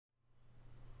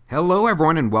Hello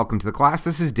everyone and welcome to the class.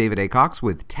 This is David A. Cox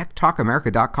with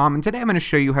TechTalkAmerica.com, and today I'm going to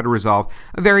show you how to resolve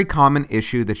a very common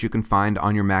issue that you can find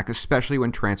on your Mac, especially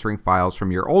when transferring files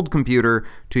from your old computer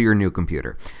to your new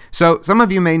computer. So some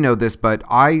of you may know this, but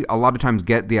I a lot of times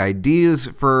get the ideas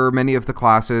for many of the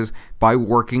classes by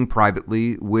working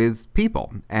privately with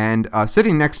people. And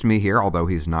sitting next to me here, although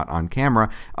he's not on camera,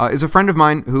 is a friend of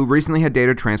mine who recently had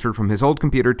data transferred from his old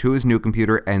computer to his new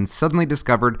computer and suddenly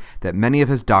discovered that many of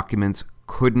his documents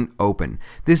couldn't open.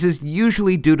 This is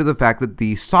usually due to the fact that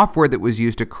the software that was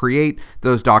used to create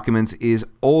those documents is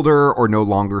older or no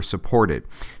longer supported.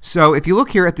 So if you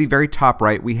look here at the very top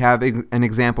right, we have an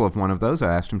example of one of those.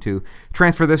 I asked him to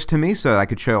transfer this to me so that I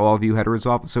could show all of you how to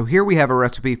resolve it. So here we have a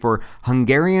recipe for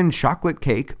Hungarian chocolate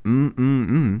cake.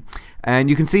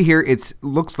 And you can see here it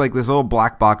looks like this little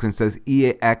black box and it says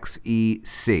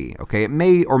EXEC. Okay, it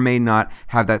may or may not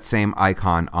have that same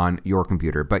icon on your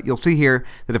computer, but you'll see here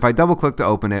that if I double click to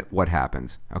open it, what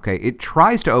happens? Okay, it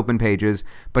tries to open Pages,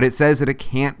 but it says that it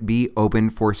can't be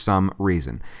opened for some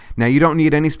reason. Now you don't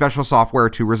need any special software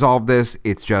to resolve this.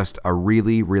 It's just a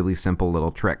really simple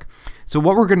little trick. So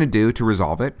what we're going to do to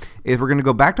resolve it is we're going to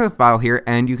go back to the file here,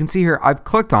 and you can see here I've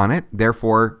clicked on it,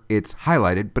 therefore it's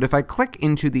highlighted. But if I click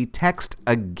into the text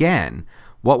again,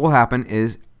 what will happen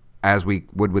is, as we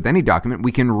would with any document,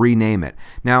 we can rename it.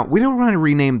 Now, we don't want to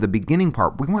rename the beginning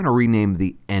part, we want to rename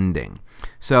the ending.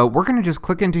 So we're going to just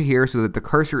click into here so that the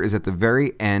cursor is at the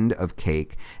very end of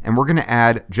cake, and we're going to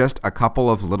add just a couple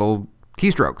of little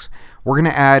keystrokes. We're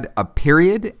going to add a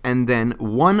period and then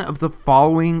one of the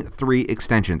following three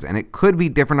extensions, and it could be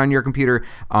different on your computer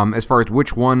as far as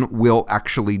which one will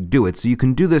actually do it. So you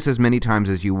can do this as many times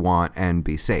as you want and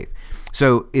be safe.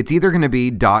 So it's either going to be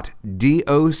 .doc,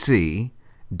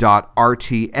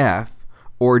 .rtf,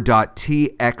 or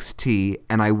 .txt,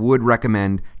 and I would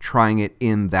recommend trying it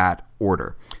in that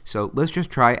order. So let's just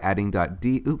try adding I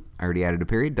already added a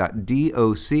period, .doc,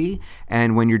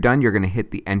 and when you're done, you're going to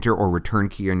hit the Enter or Return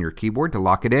key on your keyboard to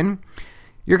lock it in.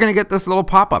 You're going to get this little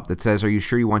pop-up that says, are you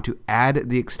sure you want to add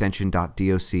the extension .doc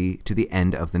to the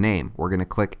end of the name? We're going to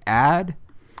click Add,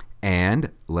 and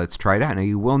let's try it out. Now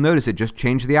you will notice it just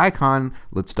changed the icon.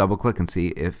 Let's double click and see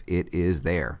if it is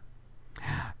there.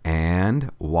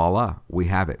 And voila, we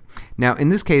have it. Now in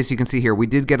this case, you can see here we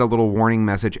did get a little warning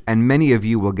message, and many of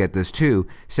you will get this too,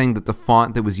 saying that the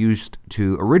font that was used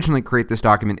to originally create this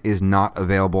document is not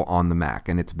available on the Mac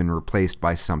and it's been replaced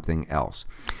by something else.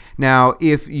 Now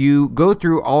if you go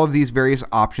through all of these various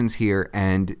options here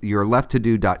and you're left to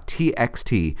do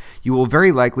 .txt, you will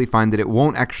very likely find that it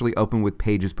won't actually open with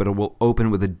Pages, but it will open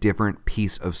with a different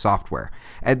piece of software.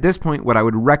 At this point, what I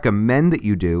would recommend that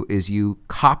you do is you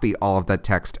copy all of that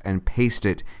text and paste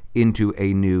it into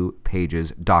a new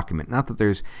Pages document. Not that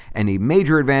there's any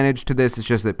major advantage to this, it's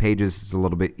just that Pages is a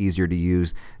little bit easier to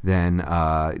use than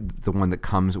the one that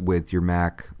comes with your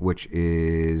Mac, which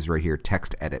is right here,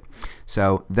 TextEdit.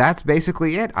 So that's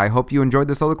basically it. I hope you enjoyed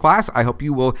this little class. I hope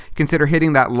you will consider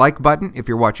hitting that like button if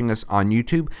you're watching us on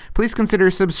YouTube. Please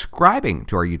consider subscribing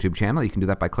to our YouTube channel. You can do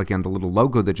that by clicking on the little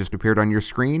logo that just appeared on your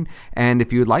screen, and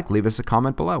if you would like, leave us a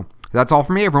comment below. That's all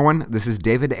for me, everyone. This is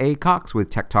David A. Cox with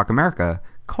Tech Talk America.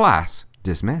 Class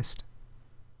dismissed.